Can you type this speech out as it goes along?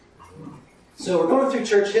So we're going through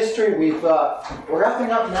church history. We're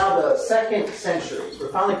wrapping up now the 2nd century. So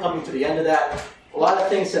we're finally coming to the end of that. A lot of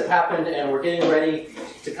things have happened, and we're getting ready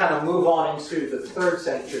to kind of move on into the 3rd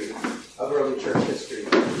century of early church history.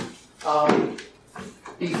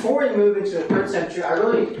 Before we move into the 3rd century, I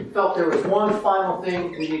really felt there was one final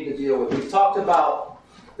thing we need to deal with. We've talked about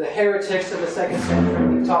the heretics of the 2nd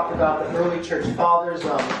century. We've talked about the early church fathers,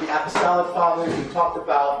 the apostolic fathers. We've talked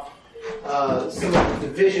about some of the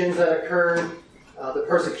divisions that occurred, the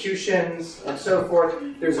persecutions, and so forth.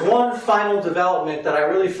 There's one final development that I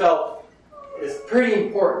really felt is pretty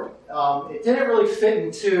important. It didn't really fit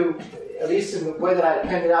into, at least in the way that I had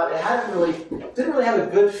penned it out, didn't really have a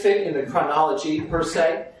good fit in the chronology per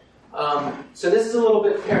se. So this is a little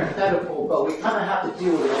bit parenthetical, but we kind of have to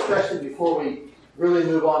deal with it, especially before we really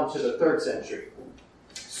move on to the 3rd century.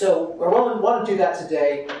 So I want to do that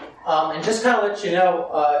today. And just kind of let you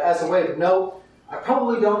know, as a way of note, I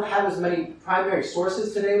probably don't have as many primary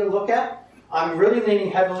sources today to look at. I'm really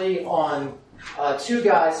leaning heavily on two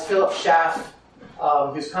guys, Philip Schaff,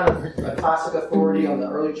 who's kind of a classic authority on the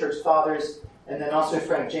early church fathers, and then also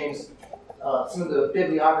Frank James. Some of the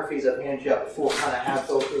bibliographies I've handed you out before kind of have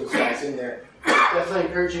both those guys in there. Definitely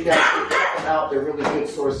encourage you guys to check them out. They're really good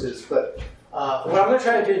sources. But what I'm going to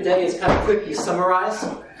try to do today is kind of quickly summarize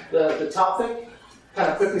the topic, kind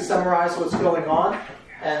of quickly summarize what's going on,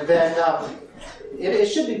 and then it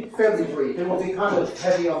should be fairly brief. It will be kind of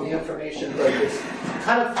heavy on the information, but it's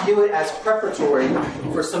kind of view it as preparatory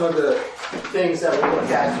for some of the things that we'll look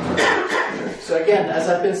at. So again, as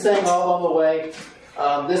I've been saying all along the way,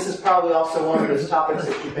 this is probably also one of those topics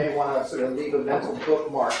that you may want to sort of leave a mental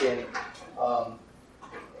bookmark in,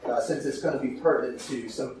 since it's going to be pertinent to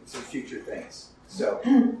some future things. So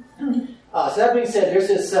that being said, there's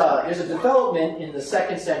a development in the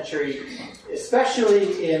 2nd century,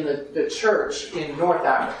 especially in the church in North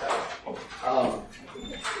Africa.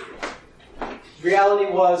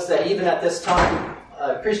 Reality was that even at this time,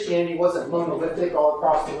 Christianity wasn't monolithic all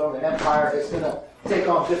across the Roman Empire. It's going to take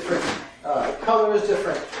on different colors,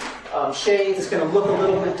 different shades. It's going to look a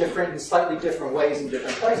little bit different in slightly different ways in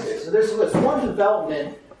different places. So there's one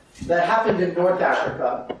development that happened in North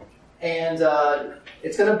Africa, and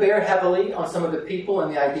it's going to bear heavily on some of the people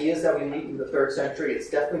and the ideas that we meet in the 3rd century. It's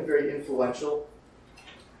definitely very influential.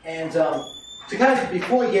 And to kind of,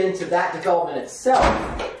 before we get into that development itself,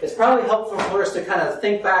 it's probably helpful for us to kind of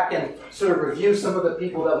think back and sort of review some of the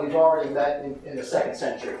people that we've already met in the 2nd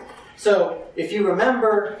century. So, if you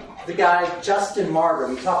remember the guy Justin Martyr,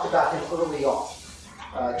 we talked about him early on.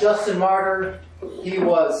 Justin Martyr, he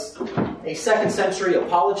was a 2nd century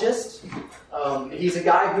apologist. He's a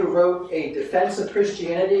guy who wrote a defense of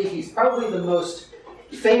Christianity. He's probably the most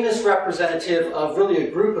famous representative of really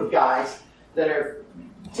a group of guys that are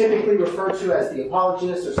typically referred to as the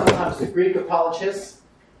apologists, or sometimes the Greek apologists.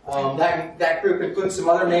 That group includes some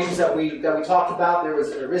other names that we talked about. There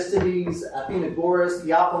was Aristides, Athenagoras,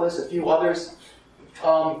 Theophilus, a few others.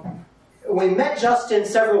 We met Justin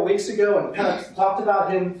several weeks ago and kind of talked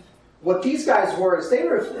about him. What these guys were is they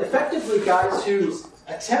were effectively guys who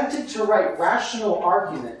attempted to write rational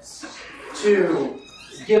arguments to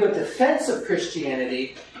give a defense of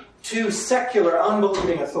Christianity to secular,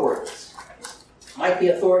 unbelieving authorities. Might be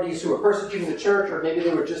authorities who were persecuting the church, or maybe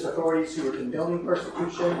they were just authorities who were condoning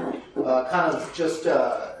persecution, kind of just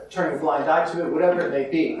turning a blind eye to it, whatever it may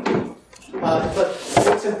be. But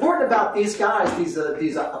what's important about these guys,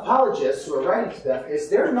 these apologists who are writing to them, is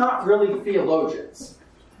they're not really theologians.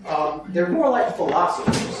 They're more like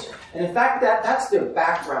philosophers. And in fact, that's their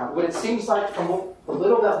background. What it seems like from the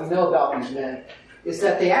little that we know about these men is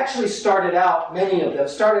that they actually many of them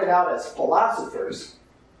started out as philosophers.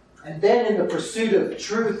 And then in the pursuit of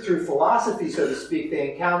truth through philosophy, so to speak,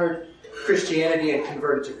 they encountered Christianity and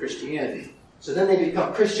converted to Christianity. So then they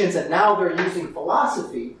become Christians, and now they're using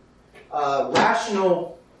philosophy,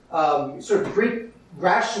 rational, sort of Greek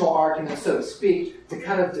rational arguments, so to speak, to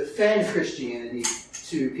kind of defend Christianity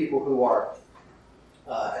to people who are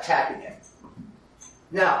attacking it.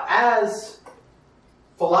 Now, as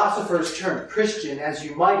philosophers turned Christian, as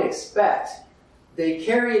you might expect, they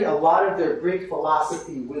carried a lot of their Greek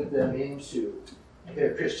philosophy with them into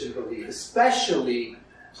their Christian belief, especially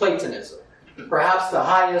Platonism. Perhaps the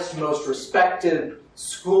highest, most respected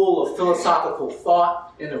school of philosophical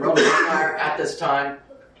thought in the Roman Empire at this time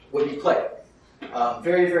would be Plato.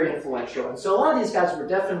 Very, very influential. And so a lot of these guys were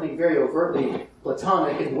definitely very overtly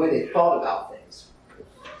Platonic in the way they thought about things.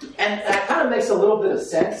 And that kind of makes a little bit of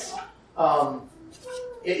sense.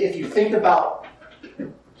 If you think about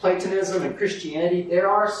Platonism and Christianity, there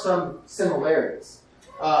are some similarities.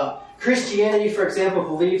 Christianity, for example,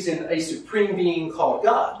 believes in a supreme being called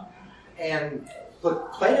God.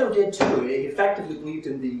 But Plato did too. He effectively believed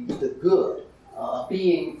in the good,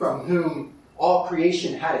 being from whom all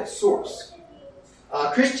creation had its source.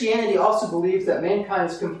 Christianity also believes that mankind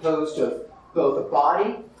is composed of both a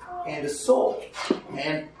body and a soul.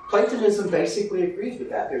 And Platonism basically agrees with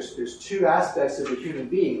that. There's two aspects of the human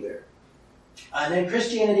being there. And then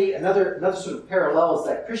Christianity, another sort of parallel is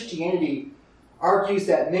that Christianity argues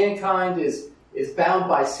that mankind is bound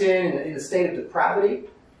by sin in a state of depravity.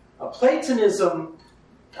 Platonism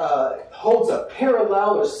holds a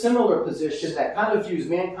parallel or similar position that kind of views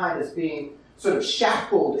mankind as being sort of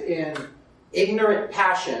shackled in ignorant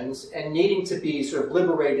passions and needing to be sort of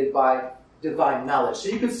liberated by divine knowledge. So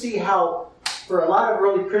you can see how, for a lot of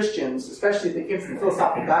early Christians, especially if they came from a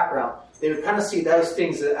philosophical background, they would kind of see those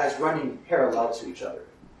things as running parallel to each other.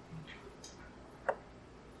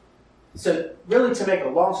 So really, to make a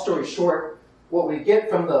long story short, what we get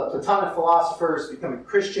from the Platonic philosophers becoming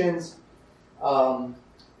Christians,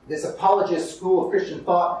 this apologist school of Christian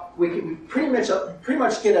thought, we pretty much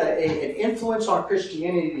get an influence on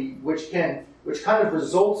Christianity which kind of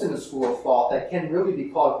results in a school of thought that can really be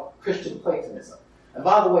called Christian Platonism. And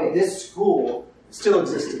by the way, this school still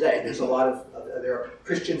exists today. There's a lot of there are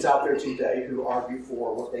Christians out there today who argue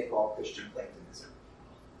for what they call Christian Platonism.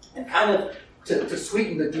 And kind of to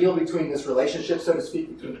sweeten the deal between this relationship, so to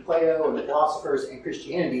speak, between Plato and the philosophers and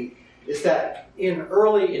Christianity, is that in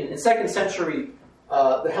 2nd century,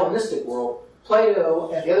 the Hellenistic world,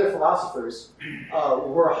 Plato and the other philosophers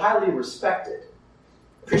were highly respected.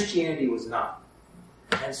 Christianity was not.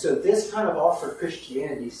 And so this kind of offered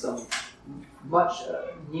Christianity some much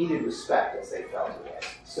needed respect, as they felt it was.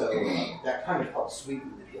 So that kind of helped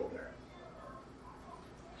sweeten the deal there.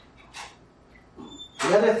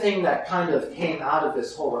 The other thing that kind of came out of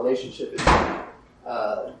this whole relationship is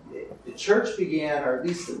the church began, or at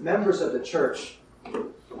least the members of the church,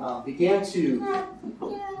 began to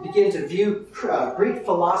view Greek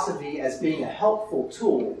philosophy as being a helpful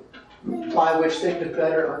tool by which they could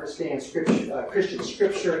better understand Christian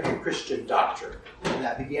scripture and Christian doctrine. And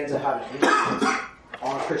that began to have an influence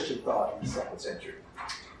on Christian thought in the 2nd century.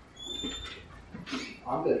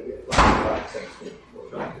 I'm going to get it right. If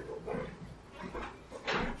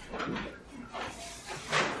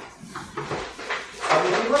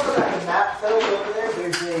you look at the map, though, over there,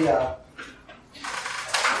 there's a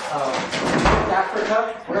Africa.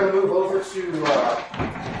 We're going to move over to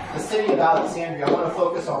the city of Alexandria. I want to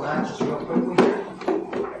focus on that just real quickly here.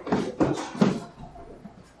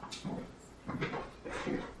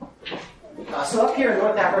 So up here in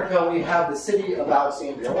North Africa, we have the city of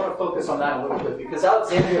Alexandria. I want to focus on that a little bit because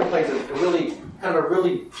Alexandria plays a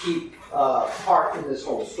really key part in this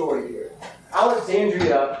whole story here.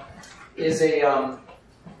 Alexandria is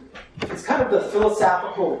it's kind of the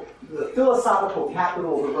philosophical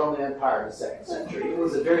capital of the Roman Empire in the 2nd century. It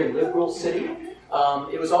was a very liberal city.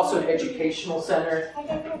 It was also an educational center.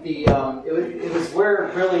 It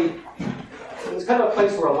was kind of a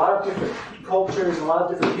place where a lot of different cultures and a lot of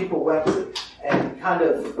different people went and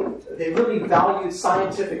they really valued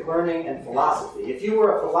scientific learning and philosophy. If you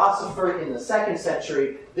were a philosopher in the 2nd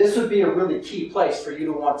century, this would be a really key place for you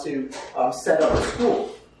to want to set up a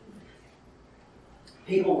school.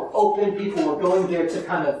 People were open, people were going there to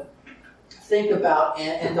kind of think about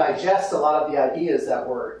and digest a lot of the ideas that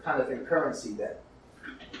were kind of in currency then.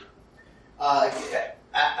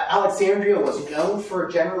 Alexandria was known for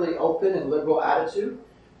a generally open and liberal attitude.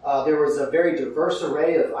 There was a very diverse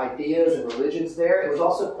array of ideas and religions there. It was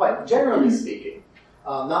also quite, generally speaking,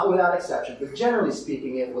 not without exception, but generally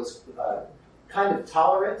speaking, it was kind of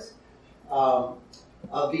tolerant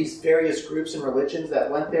of these various groups and religions that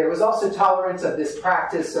went there. It was also tolerant of this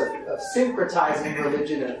practice of syncretizing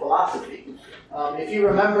religion and philosophy. If you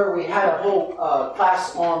remember, we had a whole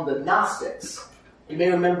class on the Gnostics. You may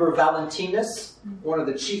remember Valentinus, one of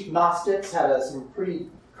the chief Gnostics, had some pretty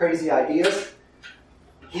crazy ideas.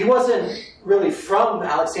 He wasn't really from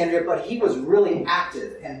Alexandria, but he was really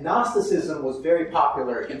active, and Gnosticism was very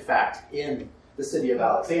popular, in fact, in the city of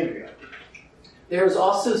Alexandria. There's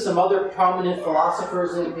also some other prominent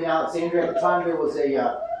philosophers in Alexandria. At the time, there was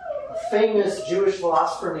a famous Jewish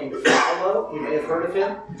philosopher named Philo. You may have heard of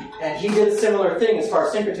him. And he did a similar thing as far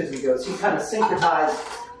as syncretism goes. He kind of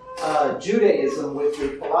syncretized Judaism with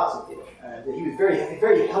Greek philosophy. He was a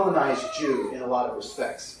very Hellenized Jew in a lot of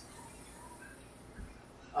respects.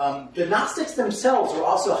 The Gnostics themselves were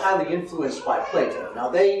also highly influenced by Plato. Now,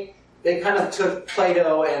 they kind of took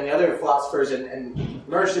Plato and the other philosophers and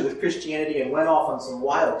merged it with Christianity and went off on some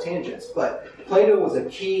wild tangents. But Plato was a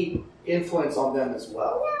key influence on them as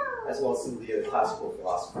well as some of the other classical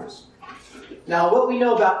philosophers. Now, what we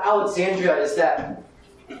know about Alexandria is that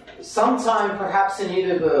sometime perhaps in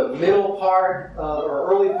either the middle part or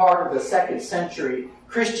early part of the 2nd century,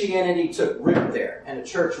 Christianity took root there, and a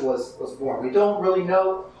church was born. We don't really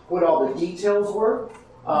know what all the details were,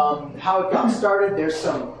 how it got started. There's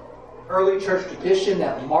some early church tradition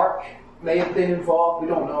that Mark may have been involved. We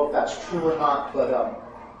don't know if that's true or not, but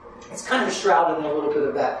it's kind of shrouded in a little bit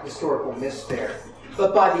of that historical mist there.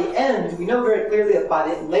 But by the end, we know very clearly that by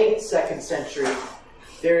the late 2nd century,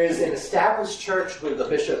 there is an established church with a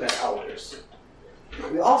bishop and elders.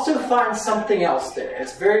 We also find something else there.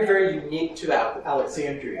 It's very, very unique to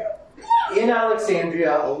Alexandria. In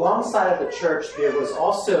Alexandria, alongside of the church, there was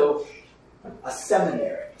also a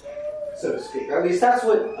seminary, so to speak. Or at least that's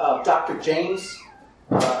what Dr. James,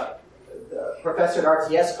 the professor at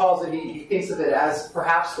RTS, calls it. He thinks of it as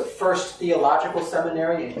perhaps the first theological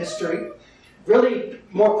seminary in history. Really,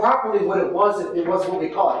 more properly, what it was what we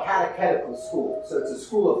call a catechetical school. So it's a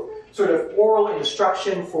school of sort of oral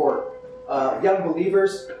instruction for young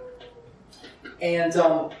believers. And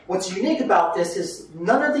what's unique about this is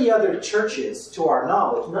none of the other churches, to our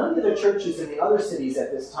knowledge, none of the other churches in the other cities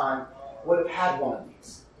at this time would have had one of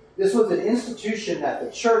these. This was an institution that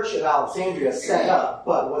the Church of Alexandria set up,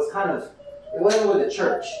 but was it wasn't really a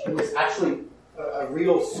church. It was actually a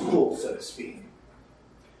real school, so to speak.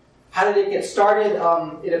 How did it get started?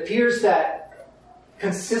 It appears that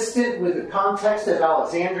consistent with the context of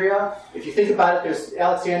Alexandria, if you think about it,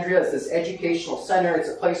 Alexandria is this educational center. It's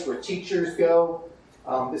a place where teachers go,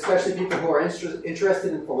 especially people who are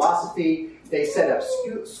interested in philosophy. They set up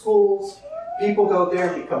schools. People go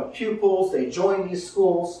there and become pupils. They join these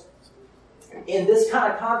schools. In this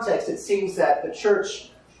kind of context, it seems that the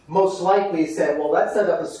church most likely said, well, let's set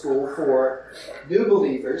up a school for new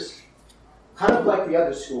believers, kind of like the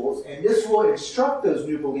other schools, and this will instruct those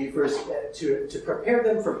new believers to prepare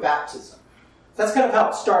them for baptism. That's kind of how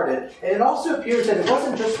it started. And it also appears that it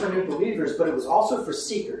wasn't just for new believers, but it was also for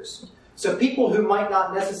seekers. So people who might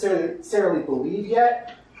not necessarily believe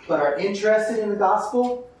yet, but are interested in the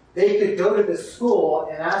gospel, they could go to this school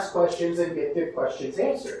and ask questions and get their questions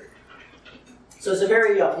answered. So it's a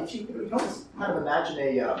very, if you can kind of imagine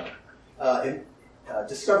a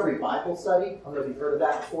Discovery Bible Study. I don't know if you've heard of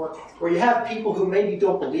that before, where you have people who maybe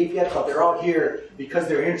don't believe yet, but they're all here because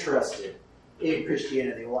they're interested in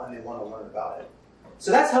Christianity and they want to learn about it. So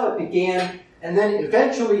that's how it began, and then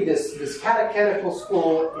eventually this catechetical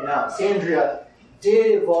school in Alexandria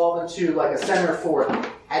did evolve into like a center for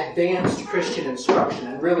advanced Christian instruction,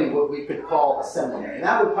 and really what we could call a seminary. And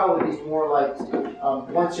that would probably be more like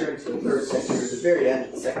once you're into the 3rd century, or the very end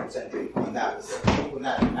of the 2nd century, when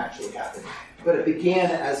that actually happened. But it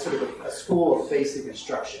began as sort of a school of basic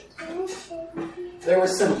instruction. There were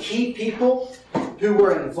some key people who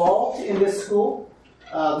were involved in this school.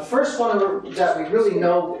 The first one that we really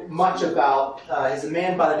know much about is a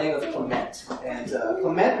man by the name of Clement. And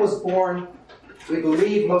Clement was born, we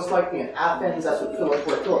believe, most likely in Athens. That's where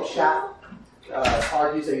Philip Schaff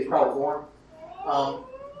argues that he was probably born.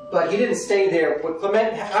 But he didn't stay there. What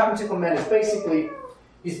happened to Clement is basically,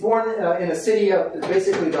 he's born in a city of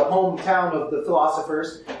basically the hometown of the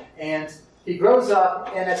philosophers, and he grows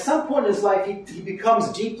up, and at some point in his life, he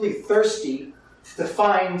becomes deeply thirsty to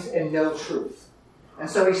find and know truth. And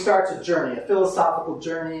so he starts a journey, a philosophical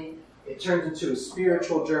journey. It turns into a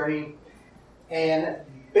spiritual journey. And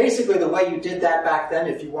basically the way you did that back then,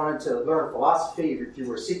 if you wanted to learn philosophy, if you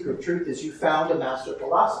were a seeker of truth, is you found a master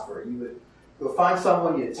philosopher. You would go find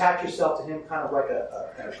someone, you'd attach yourself to him, kind of like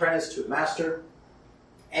an apprentice to a master,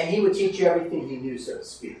 and he would teach you everything he knew, so to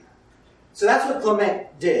speak. So that's what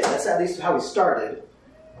Clement did. That's at least how he started.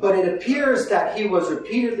 But it appears that he was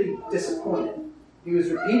repeatedly disappointed. He was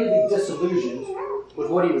repeatedly disillusioned with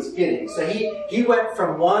what he was getting. So he went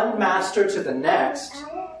from one master to the next,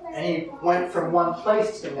 and he went from one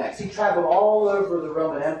place to the next. He traveled all over the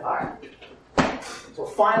Roman Empire. So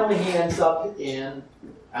finally he ends up in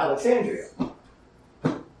Alexandria.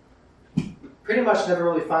 Pretty much never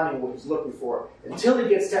really finding what he's looking for until he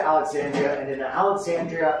gets to Alexandria, and in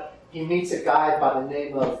Alexandria he meets a guy by the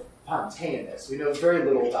name of Pontanus. We know very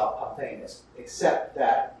little about Pontanus, except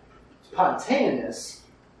that Pontanus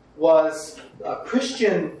was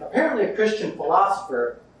apparently a Christian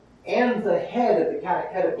philosopher, and the head of the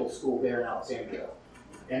catechetical school there in Alexandria.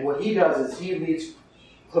 And what he does is he leads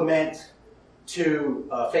Clement to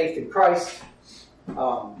faith in Christ.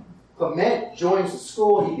 Clement joins the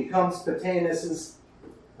school. He becomes Pontanus'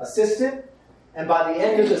 assistant. And by the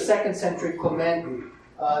end of the 2nd century, Clement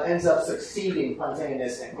ends up succeeding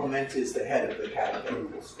Pontanus, and Clement is the head of the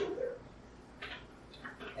catechetical school there.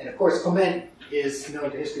 And of course, Clement is known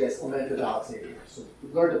to history as Clement of Alexandria. So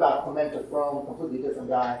we learned about Clement of Rome, completely different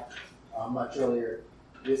guy, much earlier.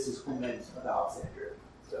 This is Clement of Alexandria,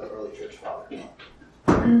 so early church father.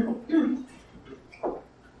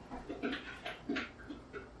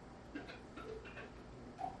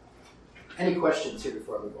 Any questions here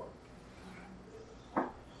before I move on?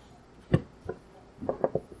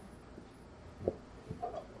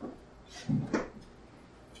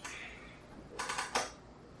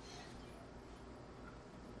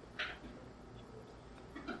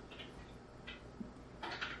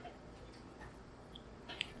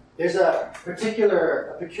 There's a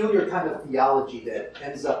peculiar kind of theology that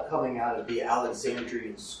ends up coming out of the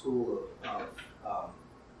Alexandrian school of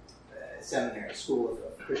seminary, school of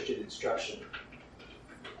Christian instruction.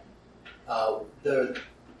 The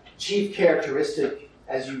chief characteristic,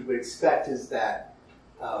 as you would expect, is that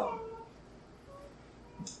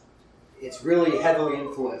it's really heavily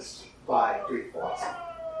influenced by Greek philosophy,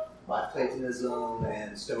 by Platonism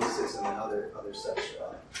and Stoicism and other such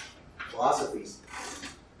philosophies.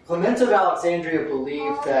 Clement of Alexandria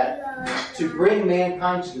believed that to bring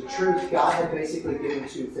mankind to the truth, God had basically given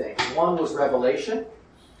two things. One was revelation,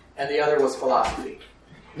 and the other was philosophy.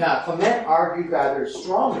 Now, Clement argued rather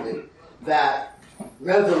strongly that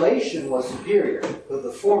revelation was superior, but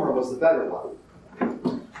the former was the better one.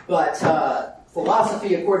 But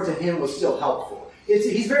philosophy, according to him, was still helpful.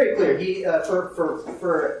 He's very clear.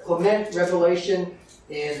 For Clement, revelation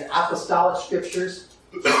in apostolic scriptures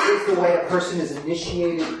is the way a person is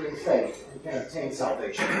initiated in faith and can obtain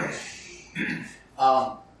salvation.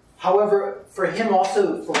 However, for him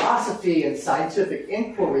also, philosophy and scientific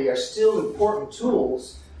inquiry are still important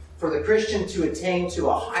tools for the Christian to attain to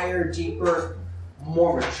a higher, deeper,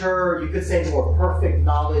 more mature, you could say more perfect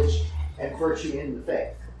knowledge and virtue in the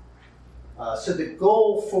faith. So the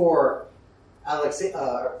goal for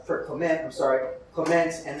Clement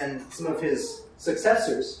and then some of his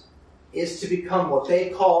successors is to become what they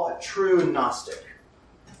call a true Gnostic.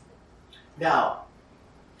 Now,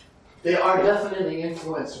 they are definitely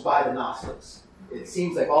influenced by the Gnostics. It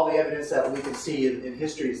seems like all the evidence that we can see in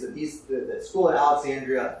history is that the school at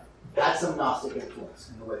Alexandria had some Gnostic influence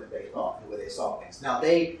in the way that they thought, in the way they saw things. Now,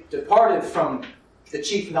 they departed from the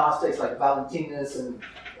chief Gnostics like Valentinus and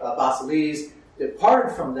Basilides,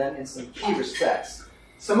 departed from them in some key respects.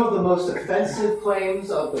 Some of the most offensive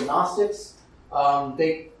claims of the Gnostics,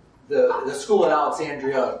 the school at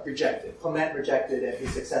Alexandria rejected. Clement rejected, and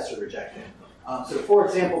his successor rejected. So, for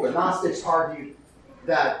example, the Gnostics argued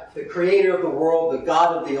that the creator of the world, the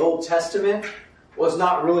God of the Old Testament, was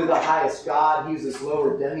not really the highest God. He was this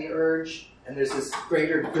lower demiurge, and there's this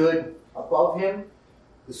greater good above him.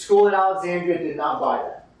 The school at Alexandria did not buy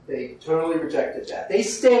that. They totally rejected that. They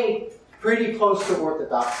stayed pretty close to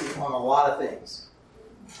orthodoxy on a lot of things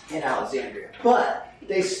in Alexandria. But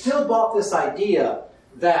they still bought this idea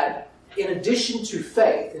that in addition to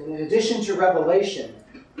faith, and in addition to revelation,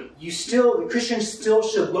 the Christians still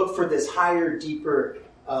should look for this higher, deeper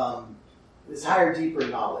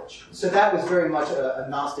knowledge. So that was very much a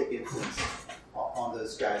Gnostic influence on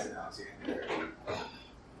those guys in Alexandria.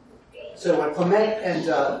 So when Clement and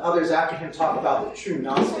others after him talk about the true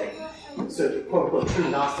Gnostic, so the quote-unquote true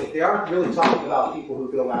Gnostic, they aren't really talking about people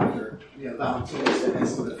who go after Valentinus and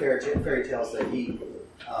some of the fairy tales that he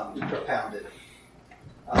propounded.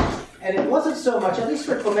 And it wasn't so much, at least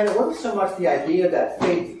for Clement, it wasn't so much the idea that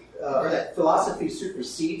faith or that philosophy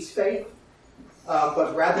supersedes faith,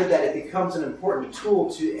 but rather that it becomes an important tool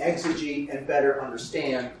to exegete and better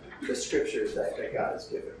understand the scriptures that God has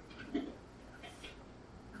given.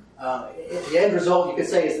 The end result, you could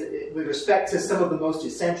say, is that with respect to some of the most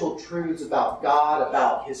essential truths about God,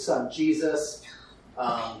 about his son Jesus,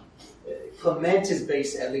 Clement is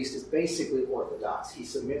basically orthodox. He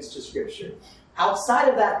submits to Scripture. Outside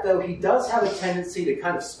of that, though, he does have a tendency to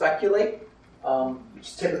kind of speculate, which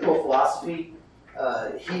is typical philosophy.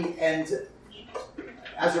 And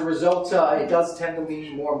as a result, it does tend to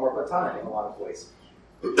lean more and more Platonic in a lot of ways.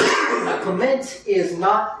 Now, Clement is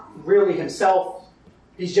not really himself.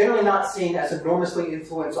 He's generally not seen as enormously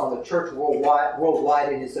influenced on the church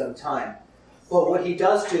worldwide in his own time. But what he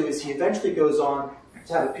does do is he eventually goes on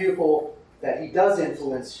to have a pupil that he does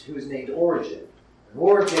influence who is named Origen. And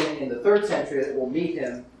Origen, in the 3rd century, that will meet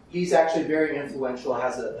him, he's actually very influential,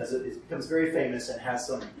 becomes very famous, and has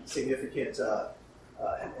some significant has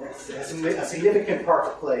a significant part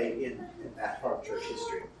to play in that part of church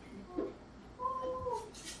history.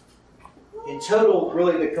 In total,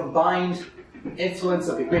 really the combined influence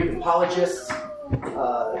of the Greek apologists,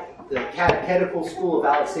 the catechetical school of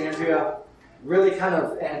Alexandria, really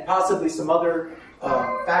and possibly some other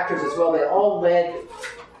factors as well, they all led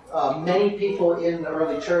many people in the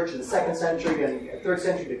early church in the 2nd century and 3rd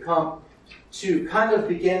century to come to kind of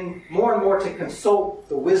begin more and more to consult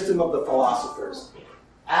the wisdom of the philosophers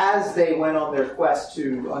as they went on their quest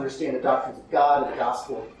to understand the doctrines of God and the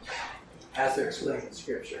gospel as they're explained in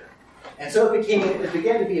Scripture. And so it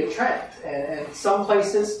began to be a trend. And some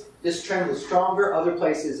places this trend was stronger, other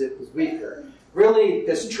places it was weaker. Really,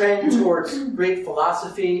 this trend towards Greek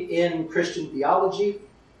philosophy in Christian theology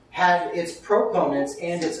had its proponents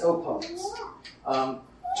and its opponents.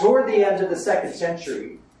 Toward the end of the 2nd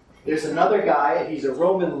century, there's another guy, he's a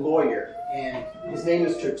Roman lawyer, and his name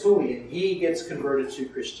is Tertullian. He gets converted to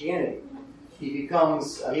Christianity. He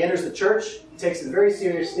enters the church, he takes it very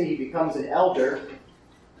seriously, he becomes an elder.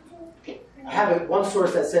 I have one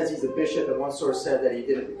source that says he's a bishop, and one source said that he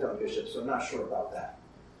didn't become a bishop, so I'm not sure about that.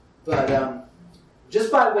 But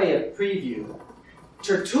just by way of preview,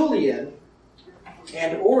 Tertullian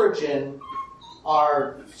and Origen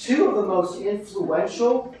are two of the most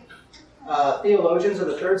influential theologians of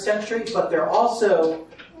the 3rd century, but they're also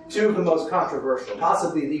two of the most controversial,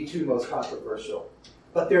 possibly the two most controversial.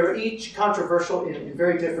 But they're each controversial in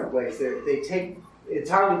very different ways. They take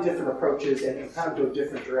entirely different approaches and kind of go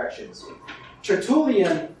different directions.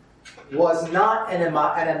 Tertullian was not an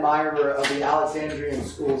admirer of the Alexandrian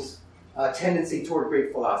school's tendency toward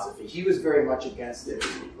Greek philosophy. He was very much against it.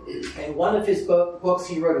 In one of his books,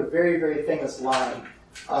 he wrote a very, very famous line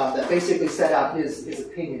that basically set out his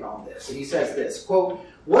opinion on this. And he says this, quote,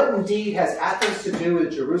 "What indeed has Athens to do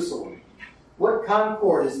with Jerusalem? What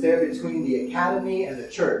concord is there between the academy and the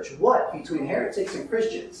church? What between heretics and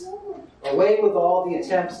Christians? Away with all the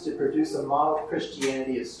attempts to produce a model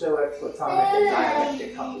Christianity of Stoic, Platonic, and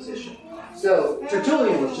dialectic composition." So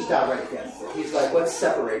Tertullian was just outright against it. He's like, let's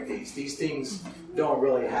separate these. These things don't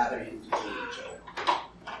really have anything to do with each other.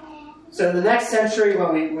 So in the next century,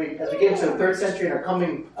 as we get into the 3rd century in our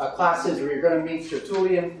coming classes, we're going to meet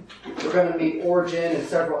Tertullian, we're going to meet Origen and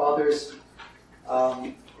several others.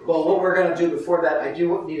 Well, what we're going to do before that, I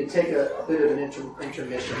do need to take a bit of an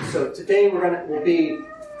intermission. So today will be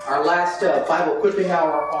our last Bible equipping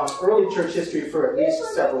hour on early church history for at least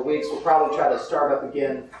several weeks. We'll probably try to start up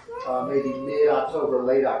again maybe mid-October,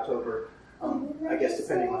 late October, I guess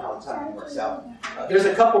depending on how the timing works out. There's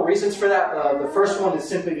a couple reasons for that. The first one is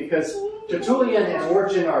simply because Tertullian and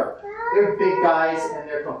Origen they're big guys and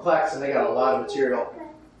they're complex and they got a lot of material.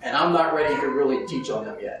 And I'm not ready to really teach on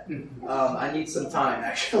them yet. I need some time,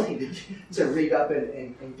 actually, to read up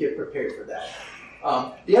and get prepared for that.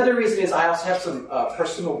 The other reason is I also have some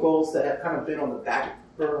personal goals that have kind of been on the back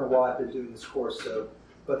burner while I've been doing this course.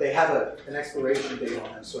 But they have an expiration date on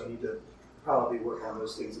them, so I need to probably work on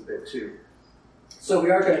those things a bit too. So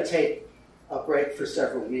we are going to take a break for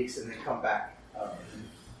several weeks and then come back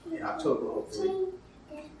in October, hopefully.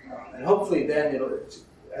 And hopefully then it'll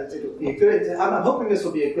be a good. I'm hoping this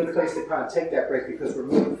will be a good place to kind of take that break because we're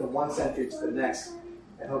moving from one century to the next,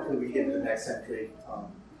 and hopefully we get to the next century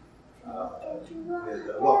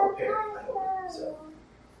well prepared. I hope.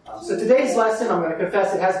 So today's lesson, I'm going to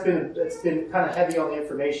confess, it's been kind of heavy on the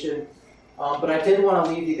information, but I did want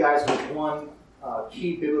to leave you guys with one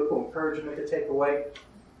key biblical encouragement to take away.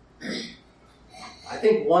 I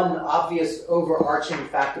think one obvious overarching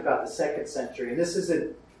fact about the 2nd century, and this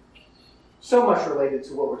isn't so much related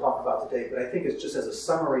to what we're talking about today, but I think it's just as a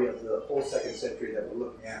summary of the whole 2nd century that we're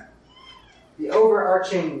looking at. The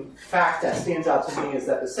overarching fact that stands out to me is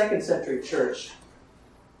that the 2nd century church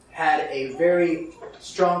had a very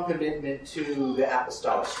strong commitment to the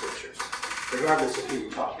apostolic scriptures, regardless of who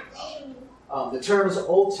you're talking about. The terms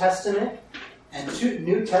Old Testament and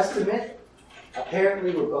New Testament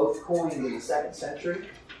apparently were both coined in the 2nd century.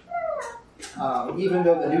 Even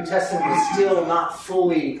though the New Testament was still not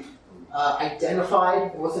fully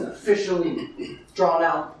identified, it wasn't officially drawn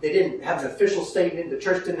out. They didn't have an official statement. The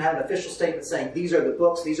church didn't have an official statement saying these are the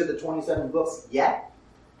books, these are the 27 books yet.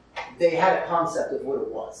 They had a concept of what it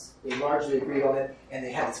was. They largely agreed on it, and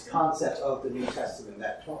they had this concept of the New Testament.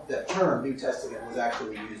 That term, New Testament, was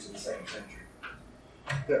actually used in the 2nd century.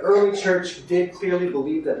 The early church did clearly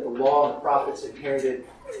believe that the law and the prophets inherited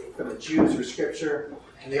from the Jews were scripture,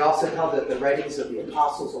 and they also held that the writings of the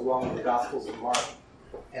apostles, along with the Gospels of Mark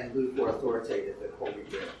and Luke, were authoritative and Holy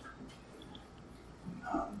Writ.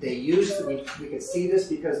 We can see this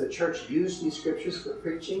because the church used these scriptures for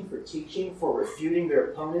preaching, for teaching, for refuting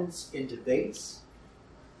their opponents in debates.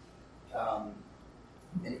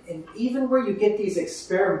 And even where you get these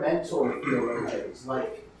experimental theologians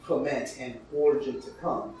like Clement and Origen to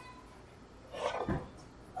come,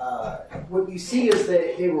 what you see is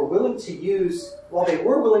that they were willing to use, while they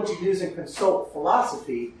were willing to use and consult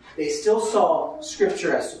philosophy, they still saw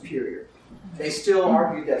Scripture as superior. They still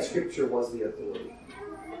argued that Scripture was the authority.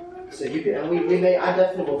 So you can, and I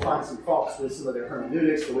definitely will find some faults with some of their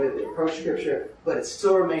hermeneutics, the way that they approach Scripture, but it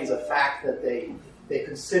still remains a fact that they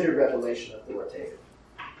consider revelation authoritative.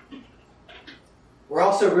 We're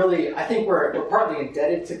also really, I think we're partly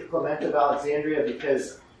indebted to Clement of Alexandria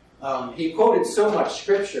because he quoted so much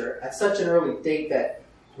Scripture at such an early date that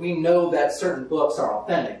we know that certain books are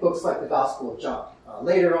authentic, books like the Gospel of John.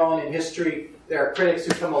 Later on in history, there are critics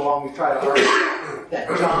who come along who try to argue that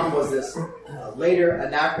John was this later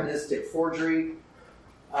anachronistic forgery.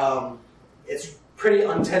 It's pretty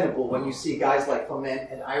untenable when you see guys like Clement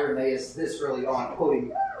and Irenaeus this early on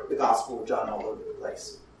quoting the Gospel of John all over the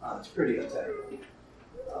place. It's pretty untenable.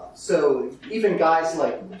 So even guys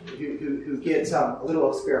like who get a little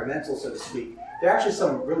experimental, so to speak, there are actually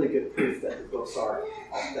some really good proof that the books are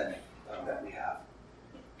authentic that we have.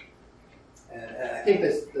 And I think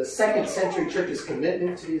the second century church's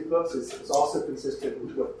commitment to these books is also consistent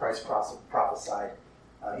with what Christ prophesied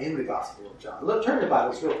in the Gospel of John. Let's turn the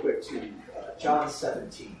Bibles real quick to John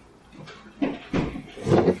 17.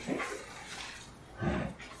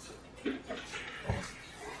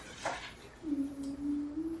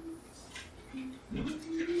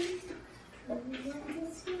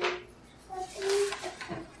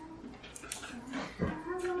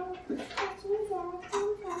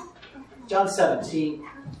 John 17,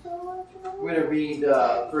 we're going to read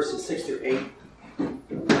verses 6 through 8.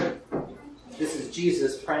 This is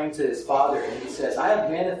Jesus praying to his Father, and he says, I have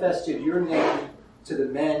manifested your name to the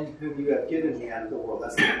men whom you have given me out of the world.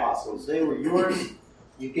 That's the apostles. They were yours,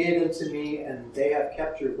 you gave them to me, and they have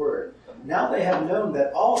kept your word. Now they have known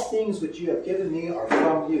that all things which you have given me are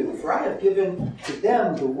from you. For I have given to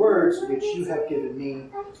them the words which you have given me,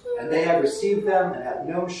 and they have received them, and have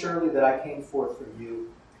known surely that I came forth from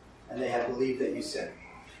you, and they have believed that you sent me.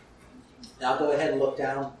 Now go ahead and look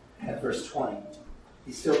down at verse 20.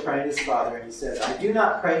 He's still praying to his Father, and he says, I do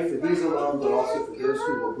not pray for these alone, but also for those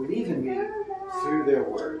who will believe in me through their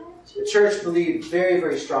word. The church believed very,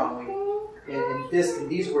 very strongly in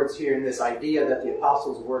these words here, in this idea that the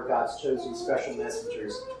apostles were God's chosen special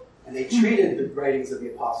messengers. And they treated the writings of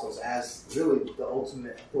the apostles as really the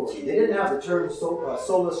ultimate authority. They didn't have the term sola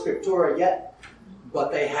scriptura yet, but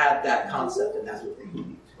they had that concept, and that's what they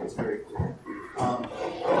believed. It's very clear.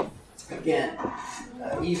 Again,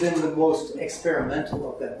 even the most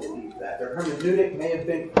experimental of them believed that. Their hermeneutic may have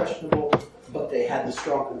been questionable, but they had the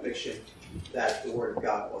strong conviction that the Word of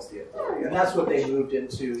God was the authority. And that's what they moved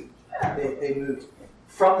into. They moved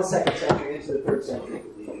from the 2nd century into the 3rd century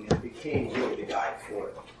believing, and became really the guide for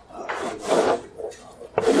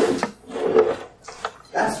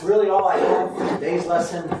That's really all I have for today's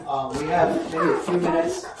lesson. We have maybe a few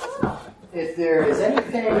minutes. If there is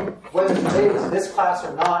anything, whether today was this class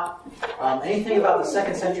or not, anything about the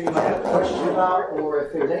 2nd century you might have a question about, or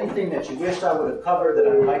if there's anything that you wished I would have covered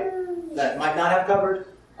that might not have covered,